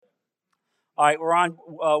All right, we're on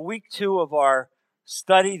week 2 of our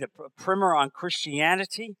study, the primer on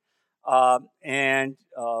Christianity, and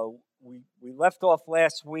we left off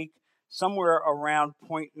last week somewhere around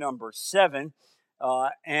point number 7.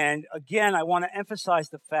 And again, I want to emphasize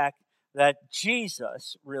the fact that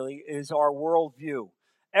Jesus really is our worldview.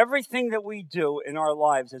 Everything that we do in our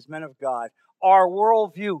lives as men of God, our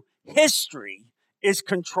worldview, history is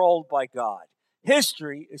controlled by God.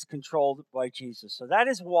 History is controlled by Jesus. So that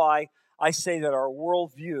is why I say that our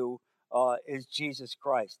worldview is Jesus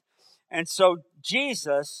Christ. And so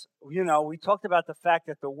Jesus, we talked about the fact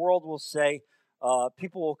that the world will say,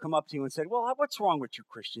 people will come up to you and say, well, what's wrong with you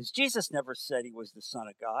Christians? Jesus never said he was the Son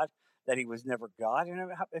of God, that he was never God.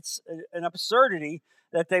 And it's an absurdity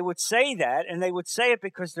that they would say that, and they would say it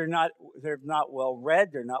because they're not well read,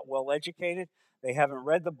 they're not well educated, they haven't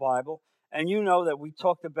read the Bible. And you know that we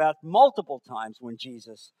talked about multiple times when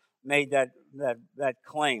Jesus made that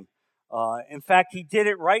claim. In fact, he did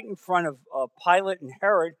it right in front of Pilate and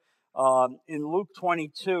Herod in Luke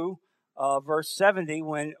 22, verse 70,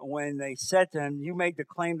 when they said to him, "You made the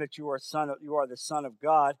claim that you are the Son of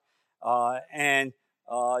God, and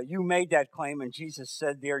you made that claim." And Jesus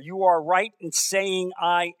said there, "You are right in saying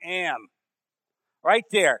I am." Right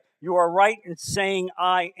there, you are right in saying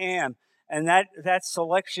I am. And that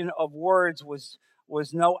selection of words was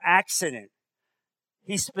no accident.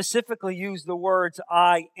 He specifically used the words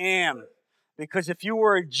I am, because if you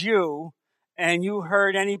were a Jew and you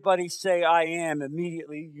heard anybody say I am,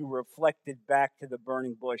 immediately you reflected back to the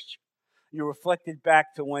burning bush. You reflected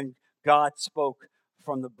back to when God spoke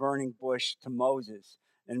from the burning bush to Moses,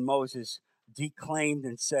 and Moses declaimed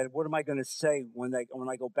and said, what am I going to say when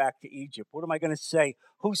I go back to Egypt? What am I going to say?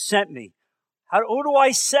 Who sent me? Who do I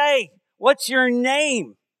say? What's your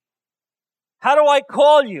name? How do I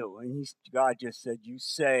call you? And God just said, you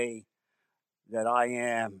say that I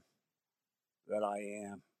am that I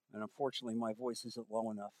am. And unfortunately, my voice isn't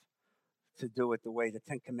low enough to do it the way the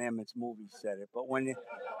Ten Commandments movie said it. But when,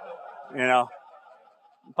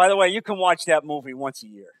 by the way, you can watch that movie once a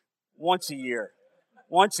year.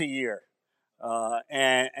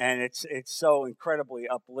 And it's so incredibly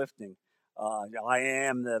uplifting. I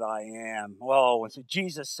am that I am. Whoa, and so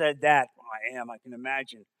Jesus said that, I am. I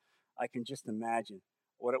can just imagine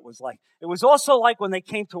what it was like. It was also like when they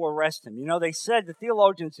came to arrest him. They said, the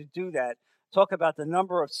theologians who do that talk about the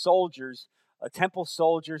number of soldiers, temple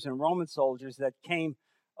soldiers and Roman soldiers that came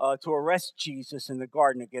to arrest Jesus in the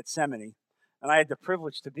Garden of Gethsemane. And I had the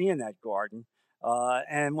privilege to be in that garden.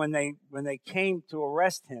 And when they came to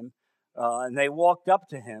arrest him, and they walked up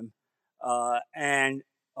to him, and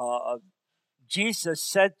Jesus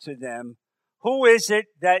said to them, who is it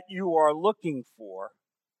that you are looking for?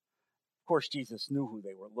 Of course, Jesus knew who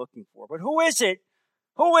they were looking for. But who is it?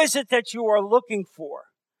 Who is it that you are looking for?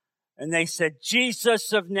 And they said,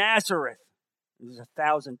 Jesus of Nazareth. There's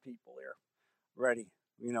 1,000 people there, ready,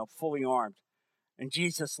 fully armed. And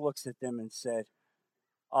Jesus looks at them and said,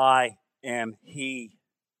 I am he.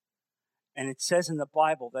 And it says in the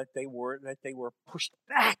Bible that they were pushed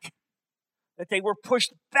back. That they were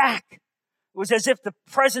pushed back. It was as if the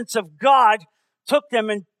presence of God took them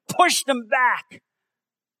and pushed them back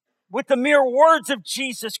with the mere words of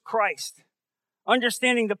Jesus Christ.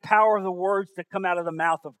 Understanding the power of the words that come out of the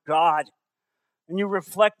mouth of God. And you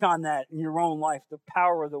reflect on that in your own life, the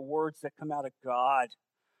power of the words that come out of God.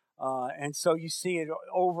 And so you see it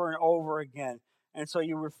over and over again. And so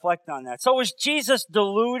you reflect on that. So was Jesus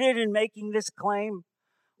deluded in making this claim?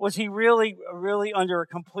 Was he really under a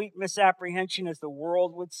complete misapprehension, as the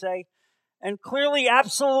world would say? And clearly,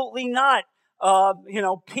 absolutely not.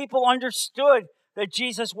 People understood that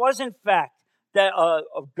Jesus was, in fact, that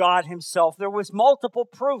of God himself. There was multiple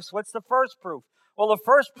proofs. What's the first proof? Well, the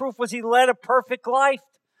first proof was he led a perfect life.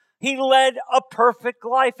 He led a perfect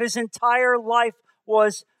life. His entire life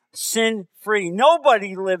was sin-free.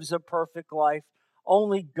 Nobody lives a perfect life,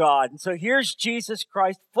 only God. And so here's Jesus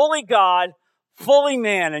Christ, fully God, fully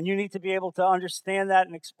man. And you need to be able to understand that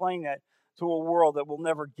and explain that to a world that will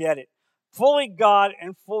never get it. Fully God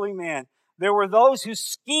and fully man. There were those who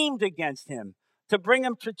schemed against him to bring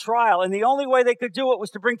him to trial. And the only way they could do it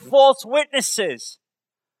was to bring false witnesses.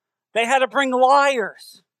 They had to bring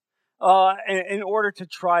liars in order to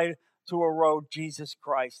try to erode Jesus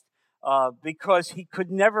Christ, because he could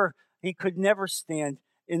never stand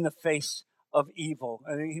in the face of evil.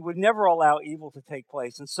 I mean, he would never allow evil to take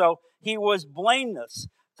place. And so he was blameless.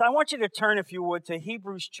 So I want you to turn, if you would, to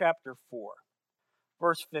Hebrews chapter 4,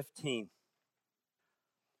 verse 15.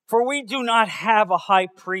 For we do not have a high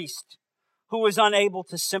priest who is unable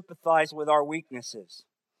to sympathize with our weaknesses,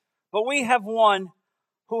 but we have one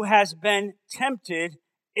who has been tempted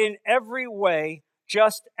in every way,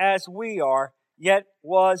 just as we are, yet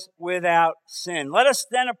was without sin. Let us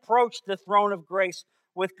then approach the throne of grace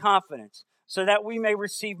with confidence, so that we may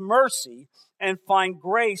receive mercy and find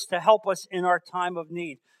grace to help us in our time of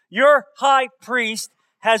need. Your high priest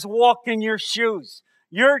has walked in your shoes.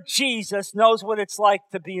 Your Jesus knows what it's like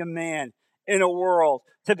to be a man in a world,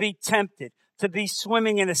 to be tempted, to be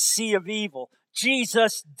swimming in a sea of evil.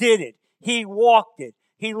 Jesus did it. He walked it.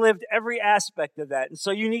 He lived every aspect of that. And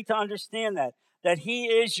so you need to understand that he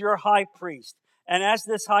is your high priest. And as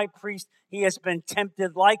this high priest, he has been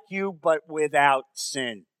tempted like you, but without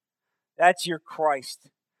sin. That's your Christ.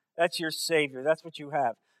 That's your Savior. That's what you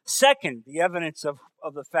have. Second, the evidence of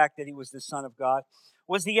the fact that he was the Son of God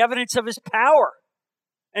was the evidence of his power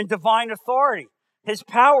and divine authority. His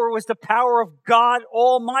power was the power of God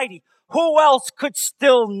Almighty. Who else could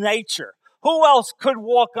still nature? Who else could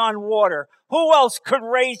walk on water? Who else could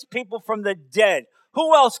raise people from the dead?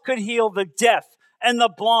 Who else could heal the deaf and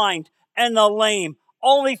the blind and the lame?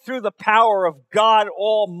 Only through the power of God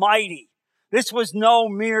Almighty. This was no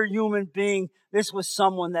mere human being. This was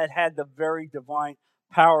someone that had the very divine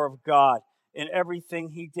power of God in everything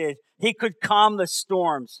he did. He could calm the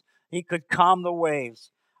storms. He could calm the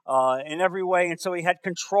waves in every way. And so he had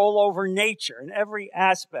control over nature in every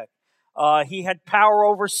aspect. He had power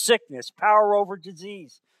over sickness, power over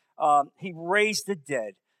disease. He raised the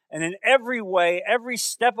dead. And in every way, every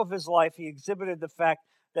step of his life, he exhibited the fact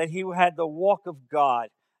that he had the walk of God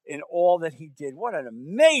in all that he did. What an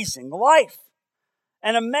amazing life.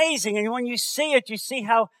 And amazing. And when you see it, you see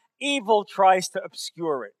how evil tries to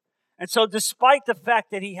obscure it. And so despite the fact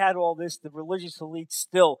that he had all this, the religious elite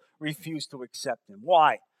still refused to accept him.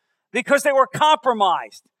 Why? Because they were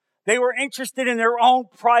compromised. They were interested in their own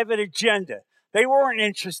private agenda. They weren't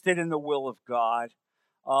interested in the will of God.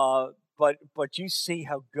 But you see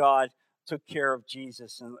how God took care of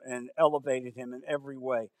Jesus and elevated him in every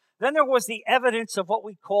way. Then there was the evidence of what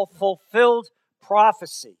we call fulfilled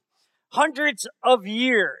prophecy. Hundreds of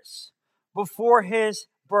years before his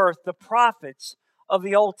birth, the prophets of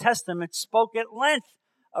the Old Testament spoke at length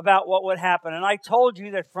about what would happen. And I told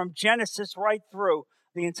you that from Genesis right through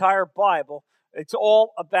the entire Bible, it's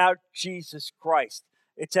all about Jesus Christ.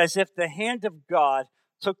 It's as if the hand of God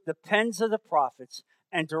took the pens of the prophets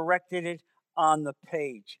and directed it on the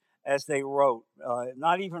page as they wrote,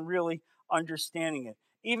 not even really understanding it,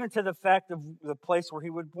 even to the fact of the place where he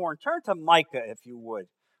was born. Turn to Micah, if you would,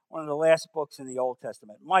 one of the last books in the Old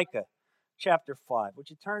Testament. Micah, chapter 5. Would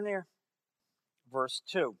you turn there? Verse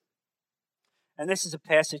 2. And this is a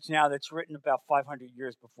passage now that's written about 500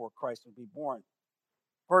 years before Christ would be born.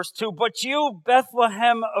 Verse 2, but you,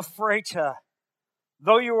 Bethlehem Ephratah,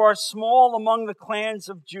 though you are small among the clans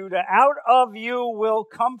of Judah, out of you will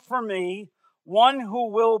come for me one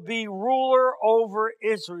who will be ruler over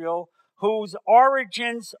Israel, whose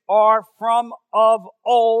origins are from of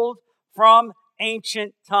old, from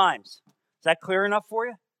ancient times. Is that clear enough for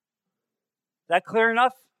you? Is that clear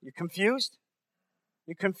enough? You confused?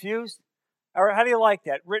 You confused? Or how do you like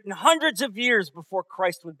that? Written hundreds of years before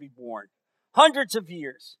Christ would be born. Hundreds of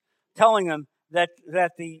years. Telling them that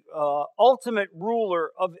the ultimate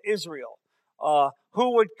ruler of Israel,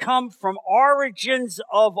 who would come from origins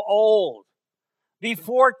of old,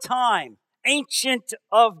 before time, ancient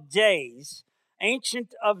of days,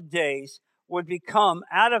 would become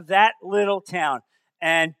out of that little town.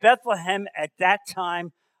 And Bethlehem at that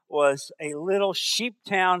time was a little sheep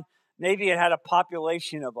town. Maybe it had a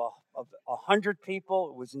population of 100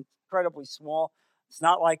 people. It was incredibly small. It's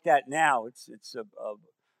not like that now. It's a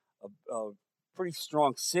pretty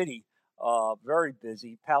strong city, very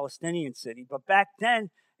busy, Palestinian city. But back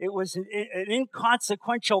then, it was an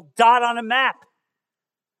inconsequential dot on a map.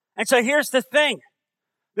 And so here's the thing.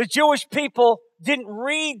 The Jewish people didn't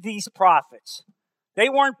read these prophets. They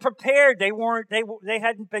weren't prepared. They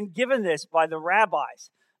hadn't been given this by the rabbis.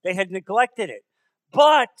 They had neglected it.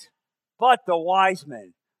 But the wise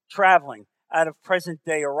men traveling out of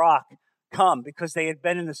present-day Iraq come because they had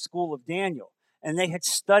been in the school of Daniel and they had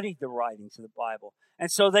studied the writings of the Bible.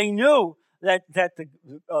 And so they knew that the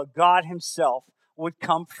God himself would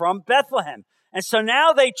come from Bethlehem. And so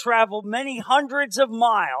now they traveled many hundreds of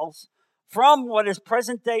miles from what is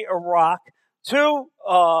present-day Iraq to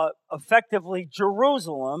effectively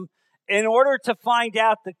Jerusalem in order to find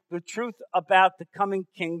out the truth about the coming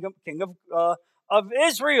king of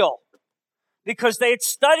Israel, because they had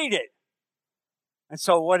studied it. And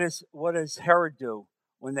so what does Herod do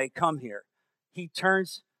when they come here? He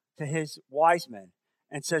turns to his wise men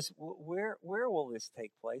and says, where will this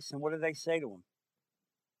take place? And what do they say to him?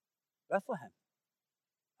 Bethlehem.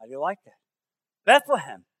 How do you like that?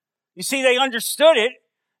 Bethlehem. You see, they understood it.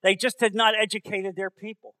 They just had not educated their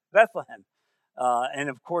people, Bethlehem. And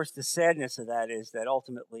of course, the sadness of that is that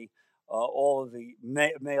ultimately all of the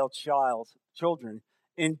male children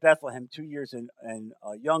in Bethlehem, 2 years and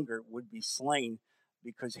younger, would be slain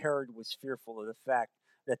because Herod was fearful of the fact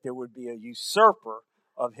that there would be a usurper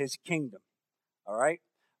of his kingdom. All right?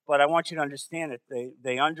 But I want you to understand that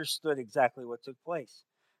they understood exactly what took place.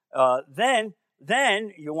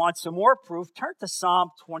 Then you want some more proof, turn to Psalm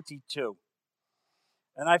 22.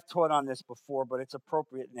 And I've taught on this before, but it's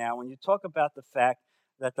appropriate now. When you talk about the fact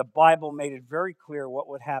that the Bible made it very clear what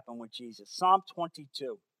would happen with Jesus. Psalm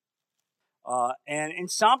 22. And in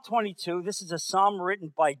Psalm 22, this is a psalm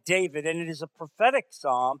written by David, and it is a prophetic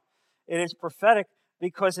psalm. It is prophetic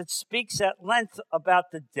because it speaks at length about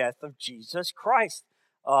the death of Jesus Christ,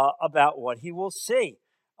 about what he will see.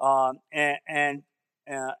 And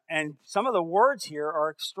some of the words here are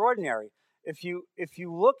extraordinary. If you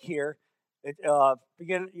look here,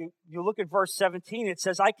 you look at verse 17, it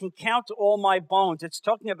says, I can count all my bones. It's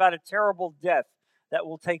talking about a terrible death that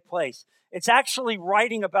will take place. It's actually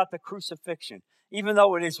writing about the crucifixion, even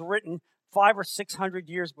though it is written 500 or 600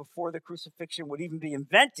 years before the crucifixion would even be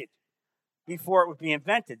invented.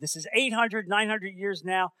 This is 800, 900 years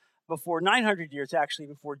now, before 900 years actually,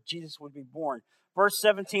 before Jesus would be born. Verse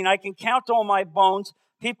 17, I can count all my bones.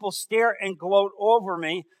 People stare and gloat over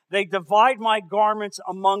me. They divide my garments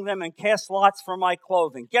among them and cast lots for my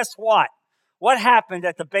clothing. Guess what? What happened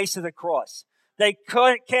at the base of the cross? They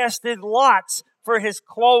casted lots for his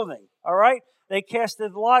clothing, all right? They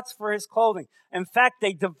casted lots for his clothing. In fact,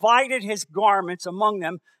 they divided his garments among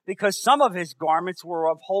them because some of his garments were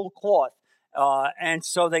of whole cloth. And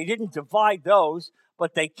so they didn't divide those,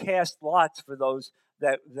 but they cast lots for those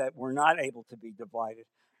that were not able to be divided.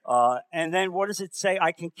 And then what does it say?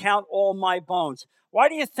 I can count all my bones. Why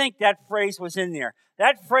do you think that phrase was in there?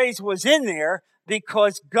 That phrase was in there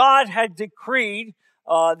because God had decreed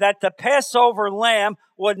that the Passover lamb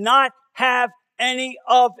would not have any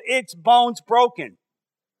of its bones broken.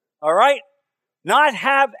 All right? Not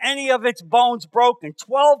have any of its bones broken.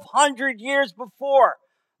 1,200 years before,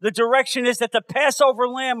 the direction is that the Passover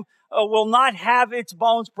lamb will not have its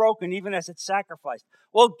bones broken, even as it's sacrificed.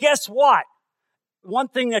 Well, guess what? One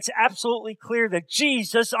thing that's absolutely clear, that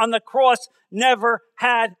Jesus on the cross never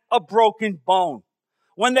had a broken bone.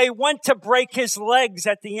 When they went to break his legs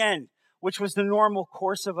at the end, which was the normal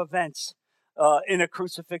course of events in a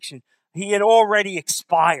crucifixion, he had already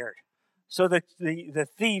expired. So that the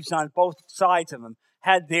thieves on both sides of him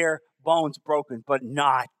had their bones broken, but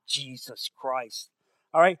not Jesus Christ.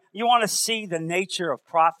 All right? You want to see the nature of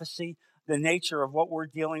prophecy, the nature of what we're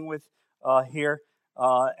dealing with here.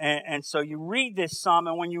 And so you read this psalm,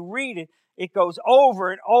 and when you read it, it goes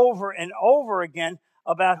over and over and over again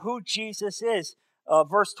about who Jesus is.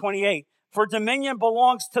 Verse 28, for dominion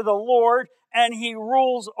belongs to the Lord, and he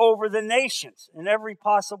rules over the nations in every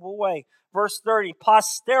possible way. Verse 30,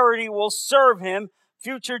 posterity will serve him.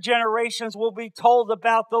 Future generations will be told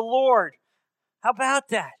about the Lord. How about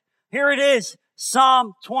that? Here it is,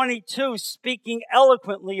 Psalm 22, speaking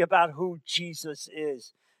eloquently about who Jesus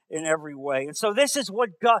is in every way. And so this is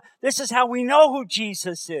how we know who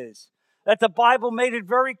Jesus is. That the Bible made it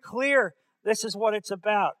very clear. This is what it's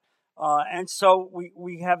about. And so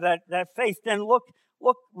we have that faith. Then look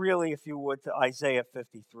really, if you would, to Isaiah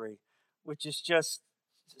 53, which is just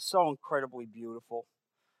so incredibly beautiful.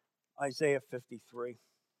 Isaiah 53.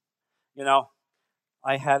 You know,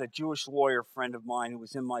 I had a Jewish lawyer friend of mine who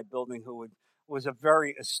was in my building who was a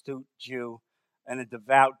very astute Jew and a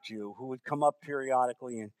devout Jew who would come up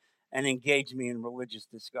periodically and engage me in religious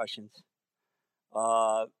discussions.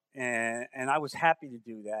 And I was happy to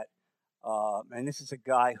do that. And this is a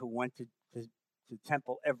guy who went to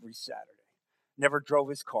temple every Saturday. Never drove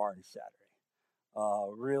his car on Saturday.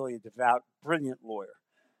 Really a devout, brilliant lawyer.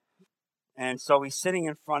 And so he's sitting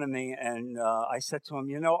in front of me, and I said to him,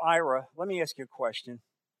 Ira, let me ask you a question.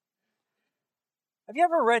 Have you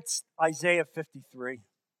ever read Isaiah 53? Did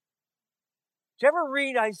you ever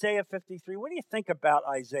read Isaiah 53? What do you think about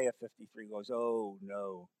Isaiah 53? He goes, oh,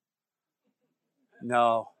 no.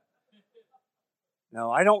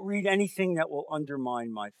 No, I don't read anything that will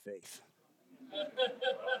undermine my faith.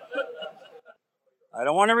 I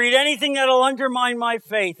don't want to read anything that will undermine my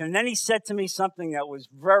faith. And then he said to me something that was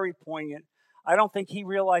very poignant. I don't think he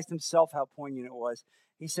realized himself how poignant it was.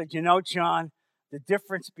 He said, John, the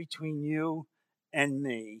difference between you and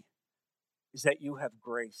me is that you have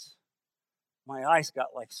grace. My eyes got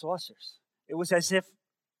like saucers. It was as if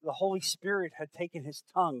the Holy Spirit had taken his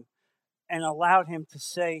tongue and allowed him to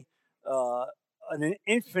say an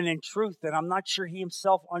infinite truth that I'm not sure he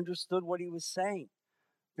himself understood what he was saying.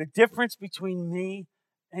 The difference between me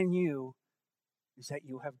and you is that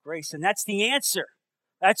you have grace. And that's the answer.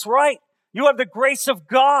 That's right. You have the grace of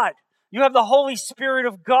God. You have the Holy Spirit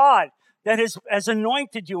of God that has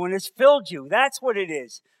anointed you and has filled you. That's what it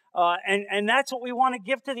is. And that's what we want to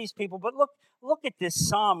give to these people. But look at this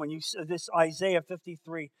psalm, this Isaiah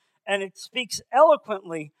 53, and it speaks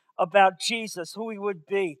eloquently about Jesus, who he would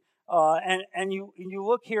be. And you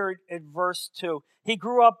look here at verse 2. He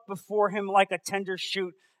grew up before him like a tender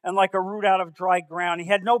shoot and like a root out of dry ground. He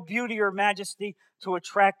had no beauty or majesty to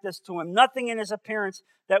attract us to him, nothing in his appearance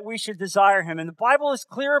that we should desire him. And the Bible is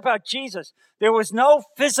clear about Jesus. There was no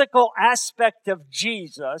physical aspect of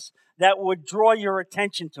Jesus that would draw your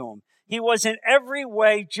attention to him. He was in every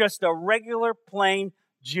way just a regular, plain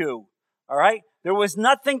Jew. All right? There was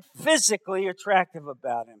nothing physically attractive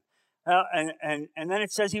about him. And then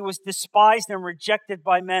it says he was despised and rejected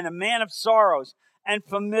by men, a man of sorrows and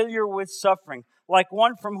familiar with suffering. Like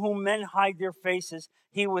one from whom men hide their faces,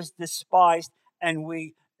 he was despised and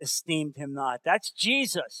we esteemed him not. That's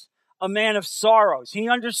Jesus, a man of sorrows. He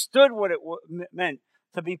understood what it meant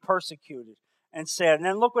to be persecuted and sad. And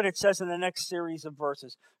then look what it says in the next series of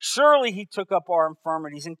verses. Surely he took up our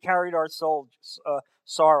infirmities and carried our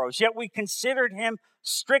sorrows. Yet we considered him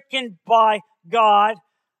stricken by God,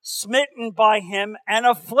 smitten by him, and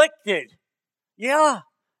afflicted. Yeah,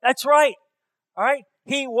 that's right. All right.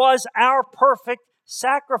 He was our perfect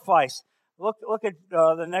sacrifice. Look at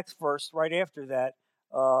the next verse right after that,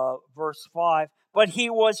 verse 5. But he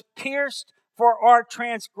was pierced for our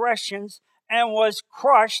transgressions and was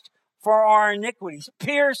crushed for our iniquities.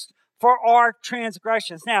 Pierced for our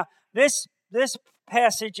transgressions. Now, this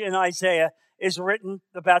passage in Isaiah is written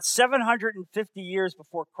about 750 years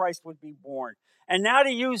before Christ would be born. And now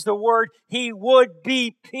to use the word, he would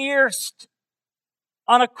be pierced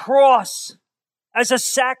on a cross as a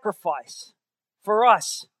sacrifice for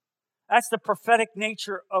us. That's the prophetic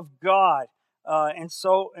nature of God in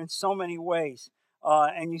so many ways.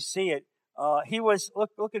 And you see it. He was,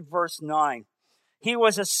 look at verse 9. He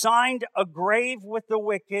was assigned a grave with the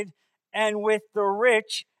wicked and with the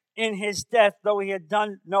rich in his death, though he had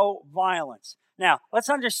done no violence. Now, let's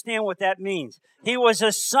understand what that means. He was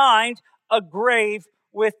assigned a grave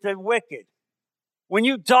with the wicked. When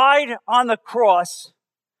you died on the cross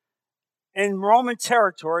in Roman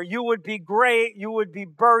territory, you would be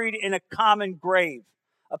buried in a common grave,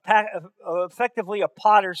 effectively a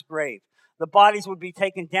potter's grave. The bodies would be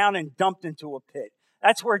taken down and dumped into a pit.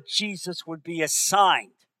 That's where Jesus would be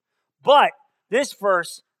assigned. But this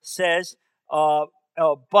verse says,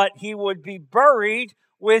 but he would be buried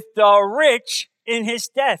with the rich in his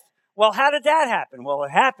death. Well, how did that happen? Well,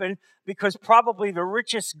 it happened because probably the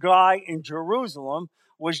richest guy in Jerusalem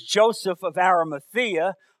was Joseph of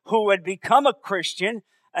Arimathea, who had become a Christian,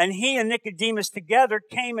 and he and Nicodemus together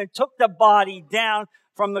came and took the body down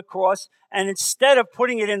from the cross, and instead of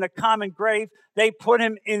putting it in the common grave, they put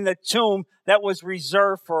him in the tomb that was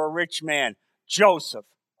reserved for a rich man, Joseph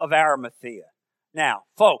of Arimathea. Now,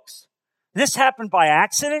 folks, this happened by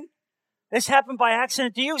accident? This happened by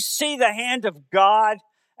accident? Do you see the hand of God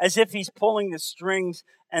as if he's pulling the strings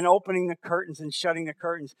and opening the curtains and shutting the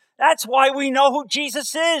curtains? That's why we know who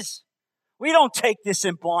Jesus is. We don't take this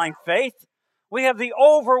in blind faith. We have the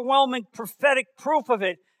overwhelming prophetic proof of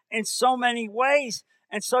it in so many ways.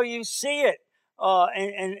 And so you see it.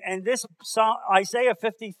 And this Psalm, Isaiah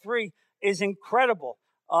 53 is incredible.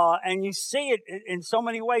 And you see it in so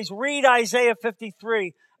many ways. Read Isaiah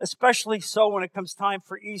 53, especially so when it comes time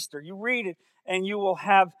for Easter. You read it and you will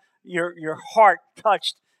have your heart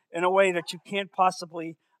touched in a way that you can't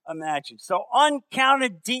possibly imagine. So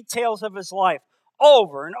uncounted details of his life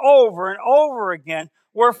over and over and over again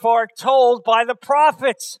were foretold by the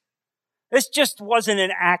prophets. This just wasn't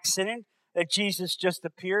an accident that Jesus just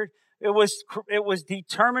appeared. It was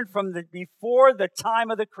determined from before the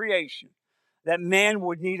time of the creation that man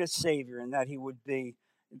would need a Savior and that he would be,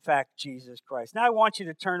 in fact, Jesus Christ. Now I want you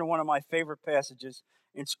to turn to one of my favorite passages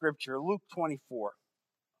in Scripture, Luke 24.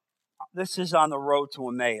 This is on the road to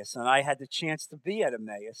Emmaus, and I had the chance to be at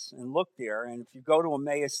Emmaus and look there. And if you go to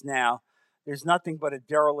Emmaus now, there's nothing but a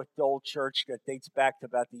derelict old church that dates back to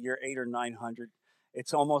about the year 800 or 900.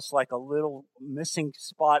 It's almost like a little missing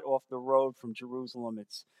spot off the road from Jerusalem.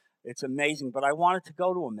 It's amazing, but I wanted to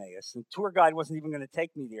go to Emmaus. The tour guide wasn't even going to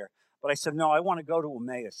take me there, but I said, no, I want to go to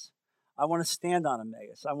Emmaus. I want to stand on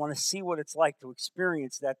Emmaus. I want to see what it's like to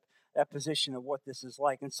experience that position of what this is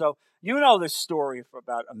like. And so you know the story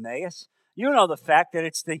about Emmaus. You know the fact that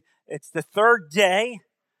it's the third day,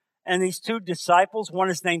 and these two disciples, one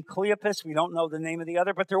is named Cleopas, we don't know the name of the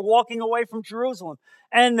other, but they're walking away from Jerusalem,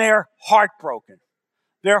 and they're heartbroken.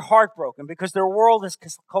 They're heartbroken because their world has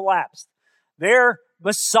collapsed. Their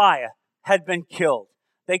Messiah had been killed.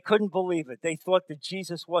 They couldn't believe it. They thought that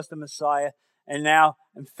Jesus was the Messiah, and now,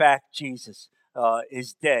 in fact, Jesus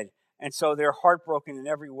is dead. And so they're heartbroken in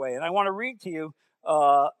every way. And I want to read to you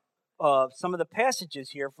some of the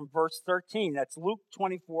passages here from verse 13. That's Luke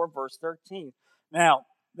 24, verse 13. Now,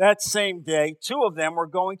 that same day, two of them were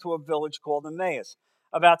going to a village called Emmaus,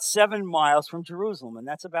 about 7 miles from Jerusalem, and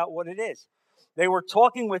that's about what it is. They were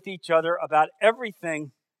talking with each other about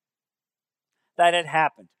everything that had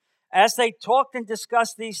happened. As they talked and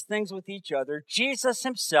discussed these things with each other, Jesus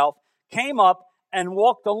himself came up and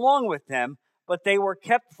walked along with them, but they were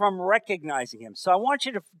kept from recognizing him. So I want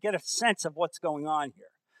you to get a sense of what's going on here.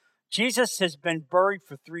 Jesus has been buried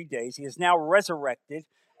for 3 days. He is now resurrected,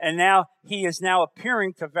 and now he is now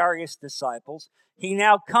appearing to various disciples. He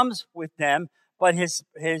now comes with them, but his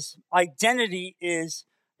identity is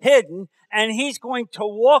hidden, and he's going to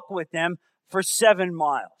walk with them for 7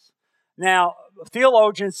 miles. Now,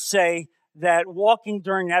 theologians say that walking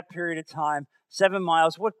during that period of time, 7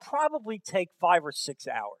 miles, would probably take 5 or 6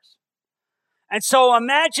 hours. And so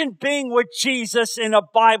imagine being with Jesus in a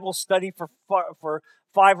Bible study for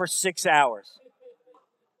 5 or 6 hours.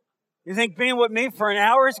 You think being with me for an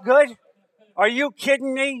hour is good? Are you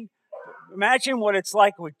kidding me? Imagine what it's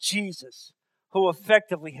like with Jesus, who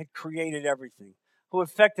effectively had created everything, who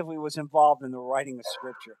effectively was involved in the writing of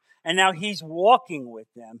Scripture. And now he's walking with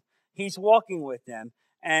them. He's walking with them.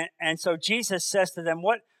 And so Jesus says to them,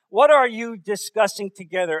 what are you discussing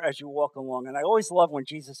together as you walk along? And I always love when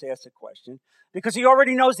Jesus asks a question, because he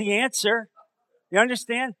already knows the answer. You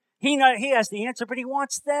understand? He has the answer, but he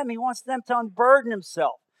wants them to unburden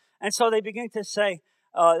himself. And so they begin to say,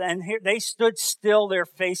 and here they stood still, their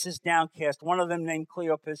faces downcast. One of them, named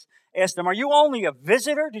Cleopas, asked them, "Are you only a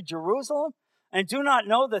visitor to Jerusalem and do not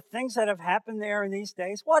know the things that have happened there in these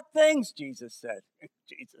days?" What things? Jesus said.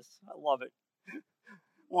 Jesus, I love it.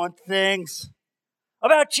 What things?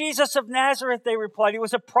 About Jesus of Nazareth, they replied. He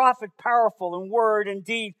was a prophet, powerful in word and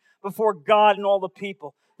deed before God and all the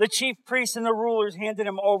people. The chief priests and the rulers handed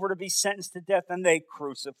him over to be sentenced to death, and they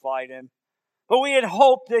crucified him. But we had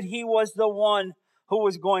hoped that he was the one who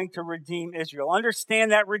was going to redeem Israel.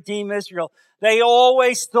 Understand that redeem Israel. They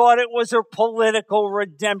always thought it was a political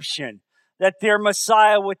redemption, that their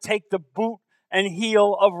Messiah would take the boot and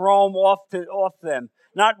heel of Rome off them,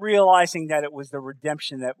 not realizing that it was the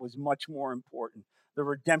redemption that was much more important, the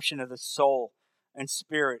redemption of the soul and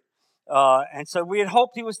spirit. And so we had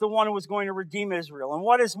hoped he was the one who was going to redeem Israel. And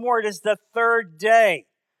what is more, it is the third day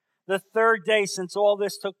since all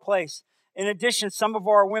this took place. In addition, some of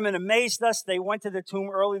our women amazed us. They went to the tomb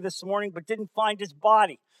early this morning, but didn't find his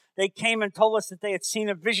body. They came and told us that they had seen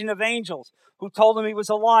a vision of angels who told them he was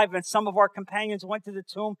alive. And some of our companions went to the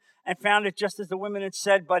tomb and found it just as the women had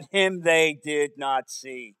said, but him they did not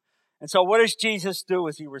see. And so what does Jesus do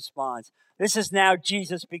as he responds? This is now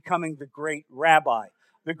Jesus becoming the great rabbi,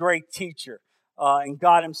 the great teacher, and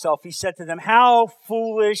God himself. He said to them, "How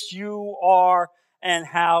foolish you are, and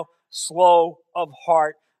how slow of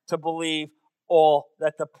heart to believe all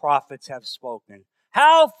that the prophets have spoken."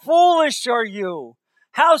 How foolish are you?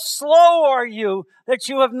 How slow are you that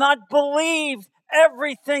you have not believed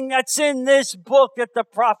everything that's in this book that the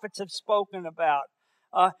prophets have spoken about?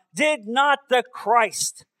 Did not the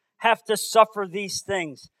Christ have to suffer these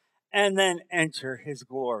things and then enter his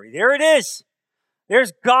glory? There it is.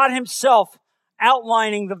 There's God himself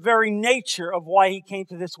outlining the very nature of why he came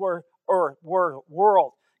to this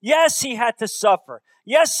world. Yes, he had to suffer.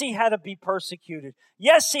 Yes, he had to be persecuted.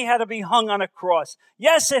 Yes, he had to be hung on a cross.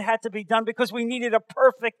 Yes, it had to be done because we needed a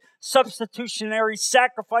perfect substitutionary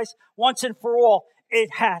sacrifice once and for all.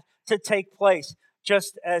 It had to take place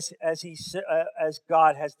just as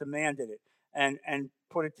God has demanded it and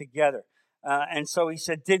put it together. And so he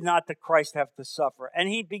said, did not the Christ have to suffer? And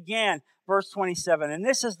he began, verse 27, and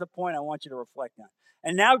this is the point I want you to reflect on.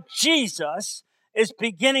 And now Jesus is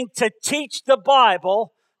beginning to teach the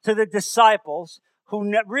Bible to the disciples who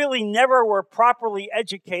really never were properly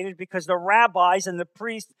educated because the rabbis and the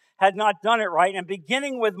priests had not done it right. And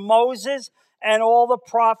beginning with Moses and all the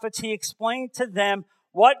prophets, he explained to them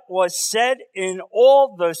what was said in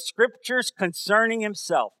all the scriptures concerning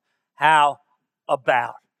himself. How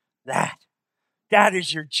about that? That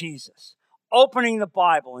is your Jesus. Opening the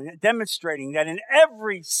Bible and demonstrating that in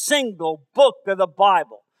every single book of the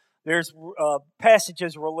Bible, there's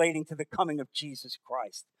passages relating to the coming of Jesus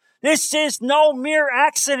Christ. This is no mere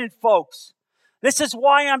accident, folks. This is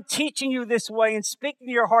why I'm teaching you this way and speaking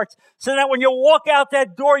to your hearts, so that when you walk out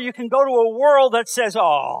that door, you can go to a world that says,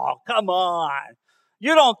 "Oh, come on.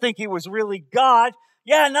 You don't think he was really God?"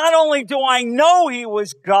 Yeah, not only do I know he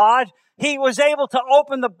was God, He was able to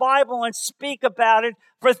open the Bible and speak about it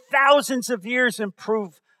for thousands of years and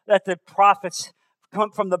prove that the prophets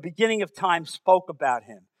from the beginning of time spoke about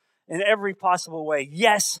him in every possible way.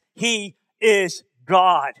 Yes, he is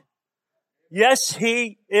God. Yes,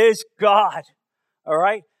 he is God. All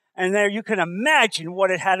right? And there you can imagine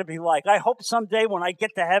what it had to be like. I hope someday when I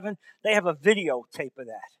get to heaven, they have a videotape of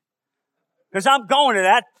that. Because I'm going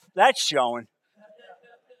to that showing.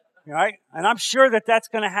 All right? And I'm sure that that's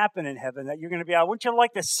going to happen in heaven, that you're going to be out. Wouldn't you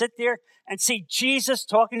like to sit there and see Jesus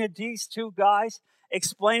talking to these two guys,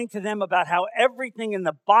 explaining to them about how everything in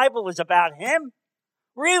the Bible is about him?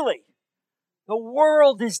 Really? The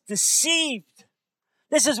world is deceived.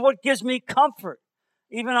 This is what gives me comfort.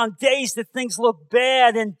 Even on days that things look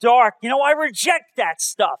bad and dark, I reject that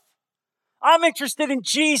stuff. I'm interested in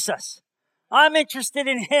Jesus. I'm interested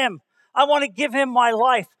in him. I want to give him my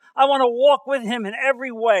life. I want to walk with him in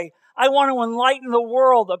every way. I want to enlighten the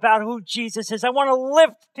world about who Jesus is. I want to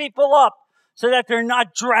lift people up so that they're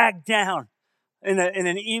not dragged down in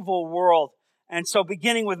an evil world. And so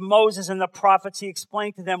beginning with Moses and the prophets, he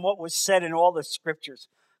explained to them what was said in all the scriptures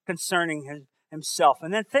concerning himself.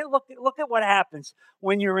 And then look at what happens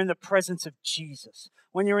when you're in the presence of Jesus,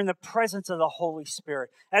 when you're in the presence of the Holy Spirit.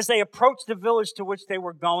 As they approached the village to which they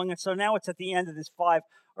were going, and so now it's at the end of this 5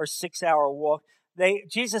 or 6 hour walk,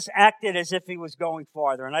 Jesus acted as if he was going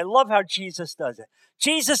farther. And I love how Jesus does it.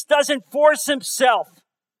 Jesus doesn't force himself.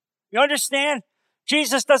 You understand?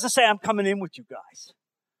 Jesus doesn't say, I'm coming in with you guys.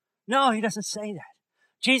 No, he doesn't say that.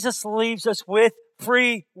 Jesus leaves us with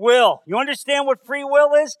free will. You understand what free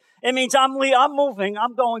will is? It means I'm moving,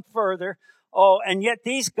 I'm going further. Oh, and yet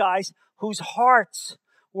these guys whose hearts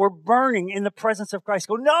were burning in the presence of Christ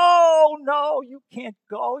go, no, you can't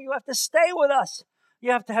go. You have to stay with us.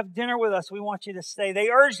 You have to have dinner with us. We want you to stay. They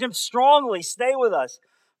urged him strongly, stay with us,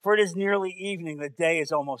 for it is nearly evening. The day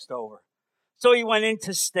is almost over. So he went in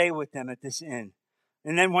to stay with them at this inn.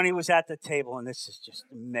 And then when he was at the table, and this is just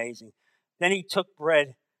amazing, then he took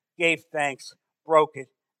bread, gave thanks, broke it,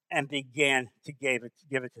 and began to give it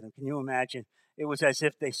to them. Can you imagine? It was as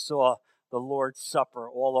if they saw the Lord's Supper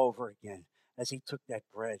all over again as he took that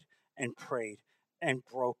bread and prayed and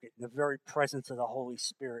broke it in the very presence of the Holy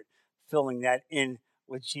Spirit, filling that in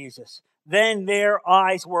with Jesus. Then their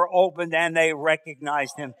eyes were opened and they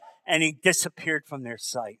recognized him, and he disappeared from their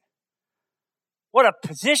sight. What a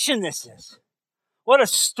position this is. What a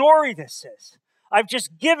story this is. I've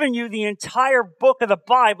just given you the entire book of the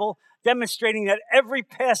Bible, demonstrating that every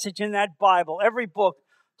passage in that Bible, every book,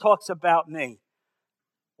 talks about me.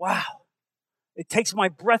 Wow. It takes my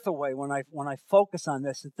breath away when I focus on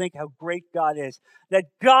this and think how great God is. That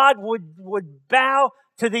God would bow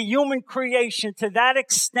to the human creation to that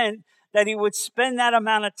extent that he would spend that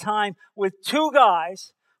amount of time with two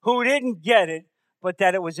guys who didn't get it, but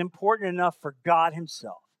that it was important enough for God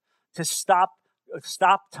himself to stop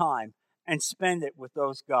time and spend it with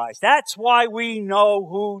those guys. That's why we know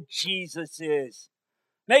who Jesus is.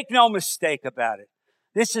 Make no mistake about it.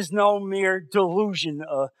 This is no mere delusion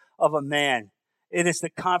of a man. It is the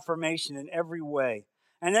confirmation in every way.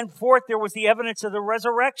 And then fourth, there was the evidence of the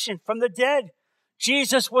resurrection from the dead.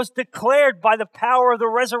 Jesus was declared by the power of the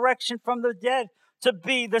resurrection from the dead to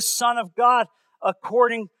be the Son of God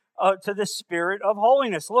according to the Spirit of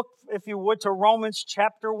holiness. Look, if you would, to Romans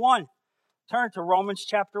chapter 1. Turn to Romans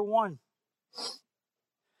chapter 1.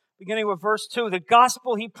 Beginning with verse 2. The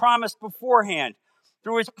gospel he promised beforehand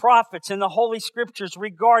through his prophets in the Holy Scriptures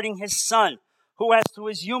regarding his Son, who as to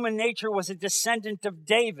his human nature was a descendant of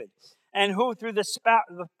David, and who through the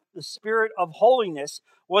Spirit of holiness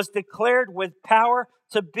was declared with power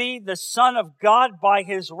to be the Son of God by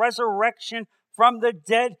his resurrection from the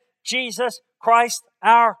dead, Jesus Christ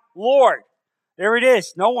our Lord. There it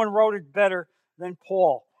is. No one wrote it better than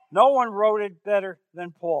Paul. No one wrote it better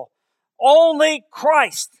than Paul. Only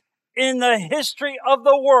Christ in the history of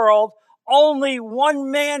the world, only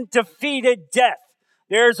one man defeated death.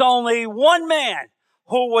 There's only one man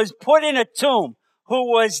who was put in a tomb,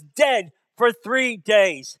 who was dead for 3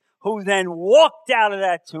 days, who then walked out of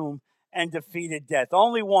that tomb and defeated death.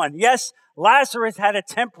 Only one. Yes, Lazarus had a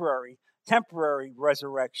temporary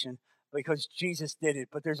resurrection because Jesus did it,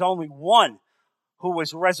 but there's only one who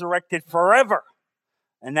was resurrected forever,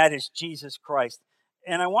 and that is Jesus Christ.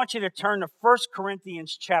 And I want you to turn to 1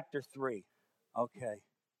 Corinthians chapter 3.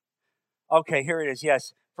 Okay, here it is.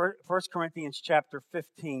 Yes, 1 Corinthians chapter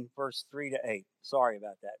 15, verse 3 to 8. Sorry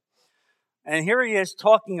about that. And here he is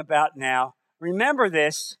talking about now. Remember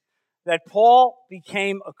this, that Paul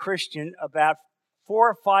became a Christian about 4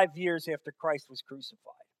 or 5 years after Christ was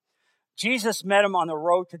crucified. Jesus met him on the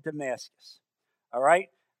road to Damascus. All right?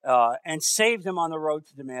 and saved him on the road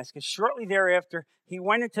to Damascus. Shortly thereafter, he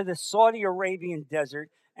went into the Saudi Arabian desert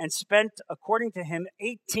and spent, according to him,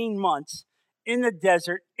 18 months in the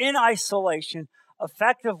desert in isolation,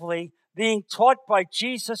 effectively being taught by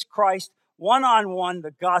Jesus Christ one-on-one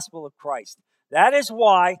the gospel of Christ. That is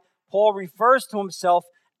why Paul refers to himself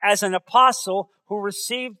as an apostle who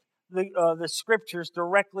received the scriptures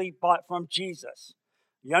directly from Jesus.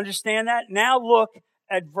 You understand that? Now look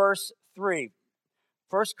at verse 3.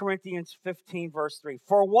 1 Corinthians 15, verse 3.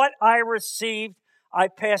 For what I received, I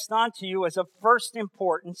passed on to you as of first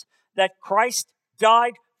importance, that Christ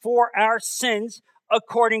died for our sins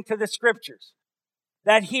according to the scriptures,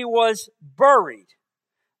 that he was buried,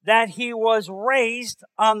 that he was raised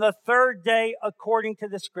on the third day according to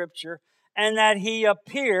the scripture, and that he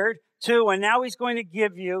appeared to, and now he's going to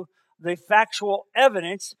give you the factual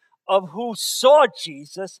evidence of who saw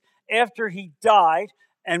Jesus after he died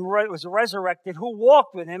and was resurrected, who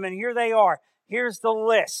walked with him, and here they are. Here's the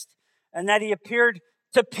list. And that he appeared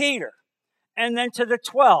to Peter, and then to the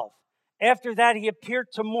 12. After that, he appeared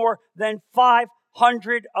to more than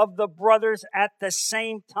 500 of the brothers at the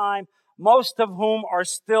same time, most of whom are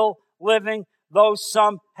still living, though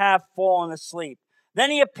some have fallen asleep.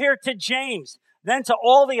 Then he appeared to James, then to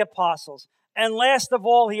all the apostles, and last of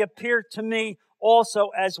all, he appeared to me also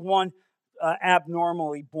as one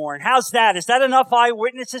abnormally born. How's that? Is that enough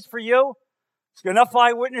eyewitnesses for you? It's enough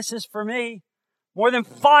eyewitnesses for me. More than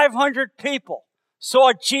 500 people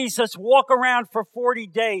saw Jesus walk around for 40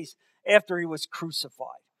 days after he was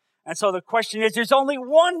crucified. And so the question is, there's only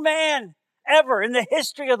one man ever in the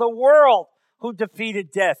history of the world who defeated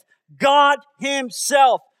death. God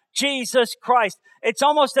himself, Jesus Christ. It's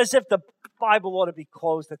almost as if the Bible ought to be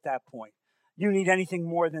closed at that point. You need anything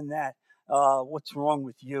more than that. What's wrong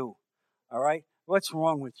with you? All right? What's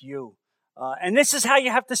wrong with you? And this is how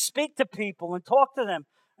you have to speak to people and talk to them,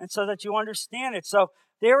 and so that you understand it. So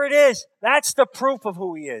there it is. That's the proof of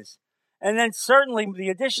who he is. And then certainly the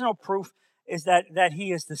additional proof is that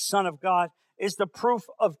he is the Son of God, is the proof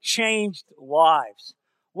of changed lives.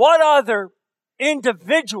 What other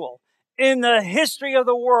individual in the history of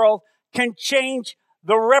the world can change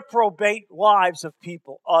the reprobate lives of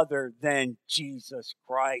people other than Jesus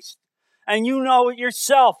Christ? And you know it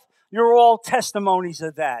yourself. You're all testimonies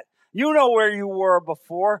of that. You know where you were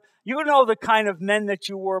before. You know the kind of men that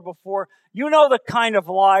you were before. You know the kind of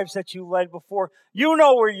lives that you led before. You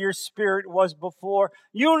know where your spirit was before.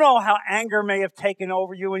 You know how anger may have taken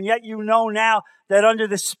over you, and yet you know now that under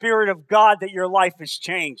the Spirit of God that your life has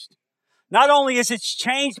changed. Not only is it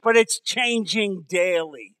changed, but it's changing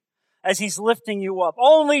daily as he's lifting you up.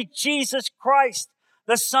 Only Jesus Christ,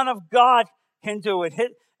 the Son of God, can do it.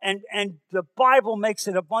 And the Bible makes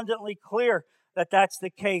it abundantly clear that that's the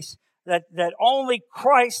case, that only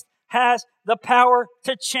Christ has the power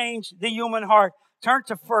to change the human heart. Turn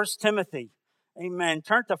to 1 Timothy. Amen.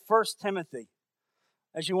 Turn to 1 Timothy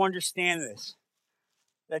as you understand this,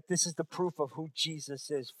 that this is the proof of who Jesus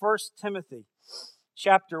is. 1 Timothy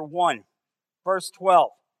chapter 1, verse 12.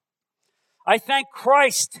 I thank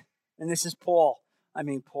Christ, and this is Paul.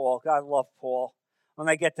 Paul. God love Paul. When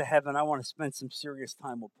I get to heaven, I want to spend some serious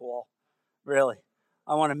time with Paul. Really.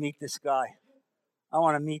 I want to meet this guy.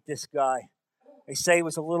 They say he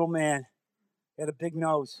was a little man. He had a big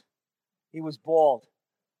nose. He was bald.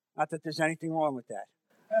 Not that there's anything wrong with that.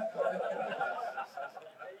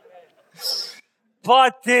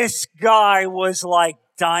 But this guy was like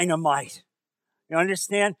dynamite. You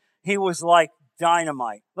understand? He was like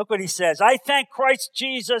dynamite. Look what he says. I thank Christ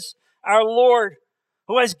Jesus, our Lord,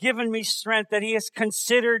 who has given me strength, that he has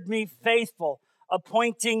considered me faithful,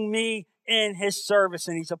 appointing me in his service.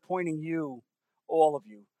 And he's appointing you, all of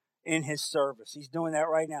you, in his service. He's doing that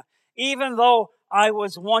right now. Even though I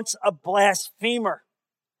was once a blasphemer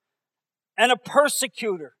and a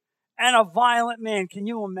persecutor and a violent man. Can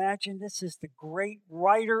you imagine? This is the great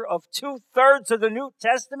writer of 2/3 of the New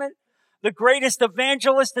Testament, the greatest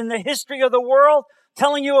evangelist in the history of the world,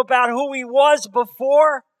 telling you about who he was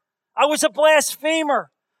before. I was a blasphemer.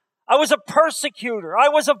 I was a persecutor. I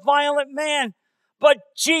was a violent man. But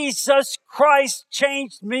Jesus Christ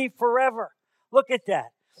changed me forever. Look at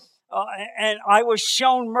that. And I was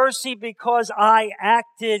shown mercy because I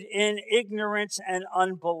acted in ignorance and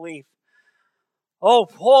unbelief. Oh,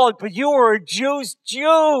 Paul, but you were a Jew's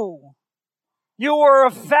Jew. You were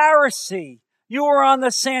a Pharisee. You were on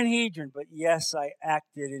the Sanhedrin. But yes, I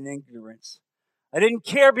acted in ignorance. I didn't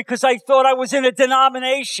care because I thought I was in a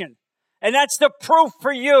denomination. And that's the proof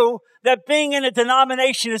for you that being in a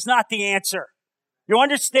denomination is not the answer. You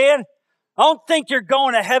understand? Don't think you're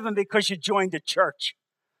going to heaven because you joined a church.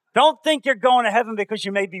 Don't think you're going to heaven because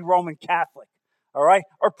you may be Roman Catholic. all right,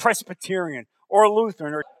 or Presbyterian or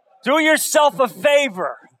Lutheran. Or do yourself a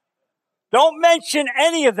favor. Don't mention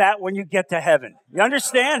any of that when you get to heaven. You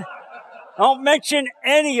understand? Don't mention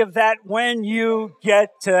any of that when you get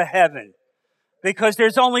to heaven. Because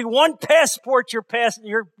there's only one passport you're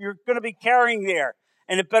going to be carrying there,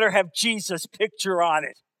 and it better have Jesus' picture on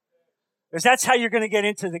it. Because that's how you're going to get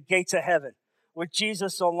into the gates of heaven, with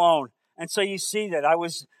Jesus alone. And so you see that I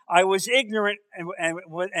was ignorant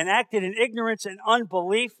and acted in ignorance and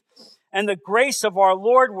unbelief, and the grace of our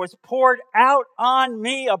Lord was poured out on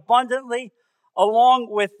me abundantly, along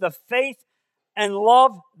with the faith and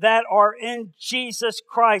love that are in Jesus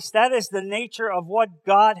Christ. That is the nature of what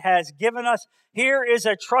God has given us. Here is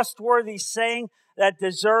a trustworthy saying that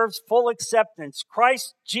deserves full acceptance.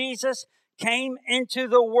 Christ Jesus came into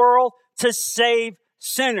the world to save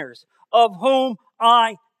sinners, of whom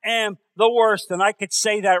I am the worst. And I could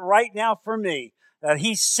say that right now for me, that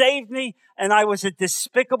He saved me, and I was a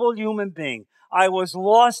despicable human being. I was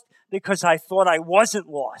lost because I thought I wasn't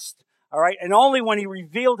lost. All right. And only when He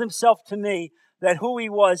revealed Himself to me, that who He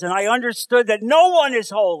was, and I understood that no one is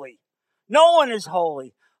holy. No one is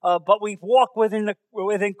holy. But we walk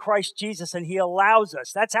within Christ Jesus, and He allows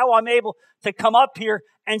us. That's how I'm able to come up here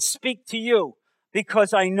and speak to you,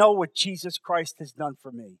 because I know what Jesus Christ has done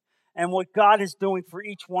for me and what God is doing for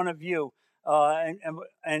each one of you,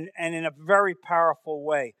 and in a very powerful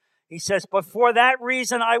way. He says, "But for that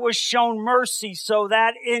reason I was shown mercy, so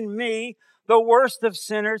that in me, the worst of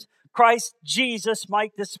sinners, Christ Jesus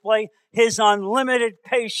might display His unlimited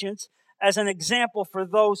patience as an example for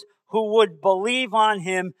those who would believe on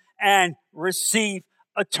Him and receive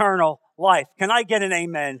eternal life." Can I get an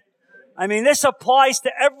amen? I mean, this applies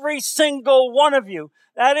to every single one of you.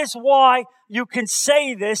 That is why you can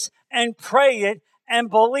say this and pray it and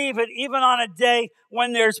believe it, even on a day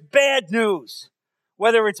when there's bad news.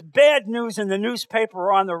 Whether it's bad news in the newspaper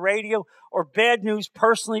or on the radio, or bad news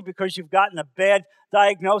personally because you've gotten a bad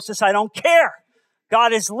diagnosis, I don't care.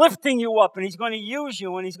 God is lifting you up, and He's going to use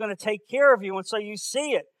you, and He's going to take care of you, and so you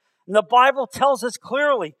see it. And the Bible tells us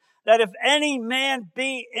clearly that if any man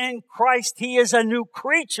be in Christ, he is a new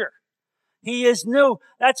creature. He is new.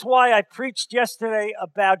 That's why I preached yesterday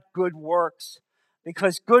about good works,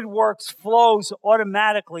 because good works flows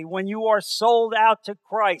automatically when you are sold out to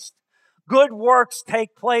Christ. Good works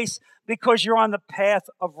take place because you're on the path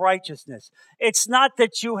of righteousness. It's not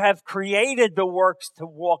that you have created the works to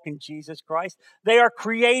walk in Jesus Christ. They are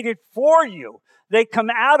created for you. They come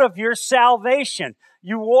out of your salvation.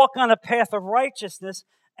 You walk on a path of righteousness,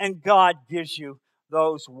 and God gives you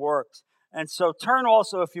those works. And so turn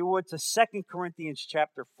also, if you would, to 2 Corinthians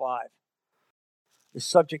chapter 5. This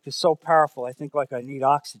subject is so powerful, I think like I need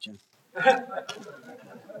oxygen. And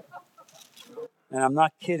I'm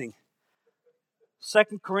not kidding.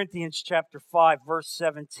 2 Corinthians chapter 5, verse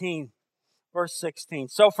 17, verse 16.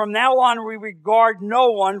 "So from now on we regard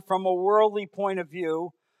no one from a worldly point of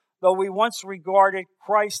view, though we once regarded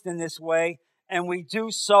Christ in this way, and we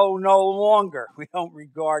do so no longer." We don't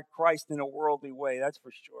regard Christ in a worldly way, that's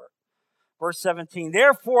for sure. Verse 17,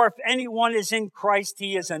 "Therefore, if anyone is in Christ,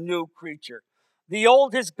 he is a new creature. The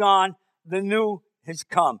old is gone, the new has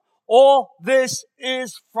come. All this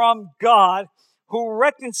is from God, who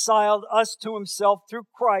reconciled us to Himself through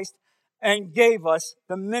Christ and gave us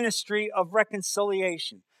the ministry of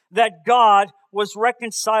reconciliation. That God was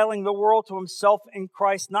reconciling the world to Himself in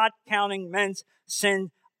Christ, not counting men's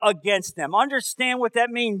sin against them." Understand what that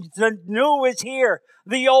means. The new is here.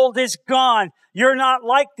 The old is gone. You're not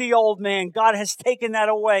like the old man. God has taken that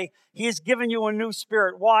away. He has given you a new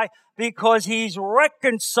spirit. Why? Because He's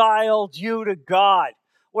reconciled you to God.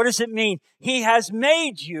 What does it mean? He has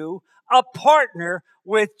made you a partner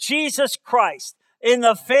with Jesus Christ in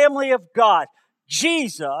the family of God.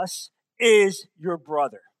 Jesus is your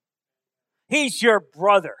brother. He's your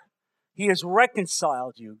brother. He has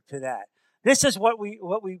reconciled you to that. This is what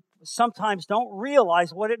we sometimes don't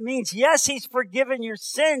realize what it means. Yes, He's forgiven your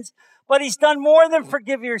sins, but He's done more than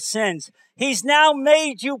forgive your sins. He's now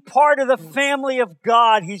made you part of the family of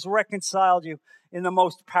God. He's reconciled you in the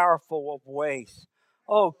most powerful of ways.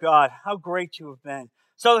 Oh God, how great you have been.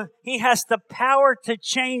 So He has the power to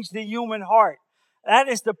change the human heart. That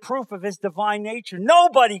is the proof of His divine nature.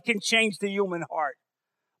 Nobody can change the human heart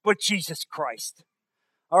but Jesus Christ.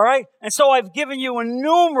 All right? And so I've given you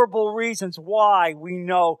innumerable reasons why we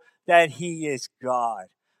know that He is God.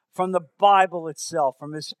 From the Bible itself,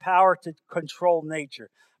 from His power to control nature,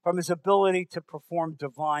 from His ability to perform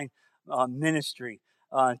divine ministry,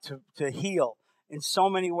 to heal in so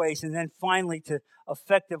many ways, and then finally to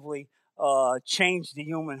effectively change the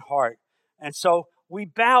human heart. And so we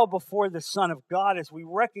bow before the Son of God as we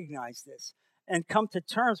recognize this. and come to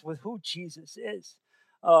terms with who Jesus is.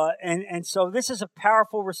 And so this is a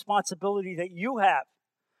powerful responsibility that you have.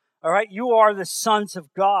 All right? You are the sons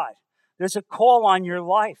of God. There's a call on your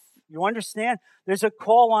life. You understand? There's a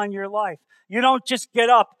call on your life. You don't just get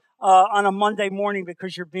up on a Monday morning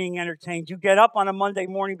because you're being entertained. You get up on a Monday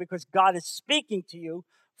morning because God is speaking to you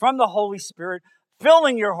from the Holy Spirit,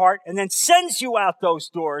 filling your heart, and then sends you out those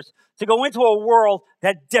doors to go into a world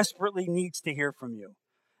that desperately needs to hear from you.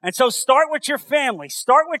 And so start with your family,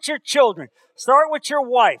 start with your children, start with your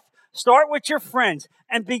wife, start with your friends,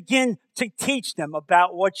 and begin to teach them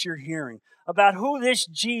about what you're hearing, about who this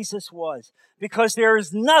Jesus was. Because there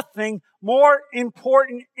is nothing more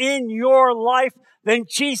important in your life than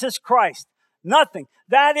Jesus Christ. Nothing.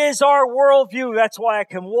 That is our worldview. That's why I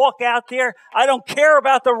can walk out there. I don't care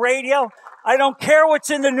about the radio. I don't care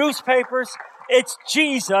what's in the newspapers. It's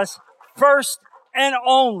Jesus first and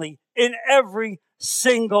only in every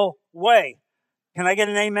single way. Can I get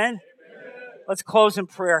an amen? Let's close in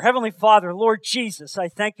prayer. Heavenly Father, Lord Jesus, I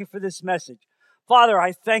thank you for this message. Father,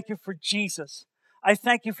 I thank you for Jesus. I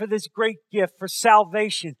thank you for this great gift, for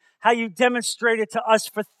salvation, how you demonstrated to us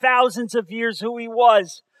for thousands of years who he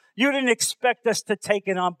was. You didn't expect us to take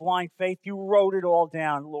it on blind faith. You wrote it all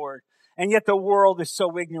down, Lord. And yet the world is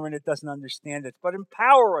so ignorant it doesn't understand it. But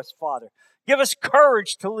empower us, Father. Give us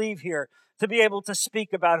courage to leave here, to be able to speak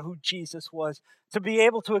about who Jesus was, to be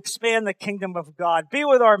able to expand the kingdom of God. Be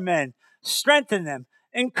with our men. Strengthen them.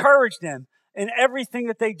 Encourage them in everything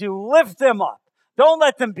that they do. Lift them up. Don't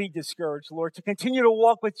let them be discouraged, Lord, to continue to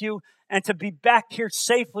walk with you and to be back here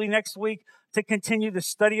safely next week to continue the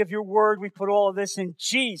study of your word. We put all of this in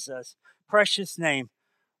Jesus' precious name.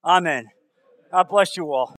 Amen. God bless you all.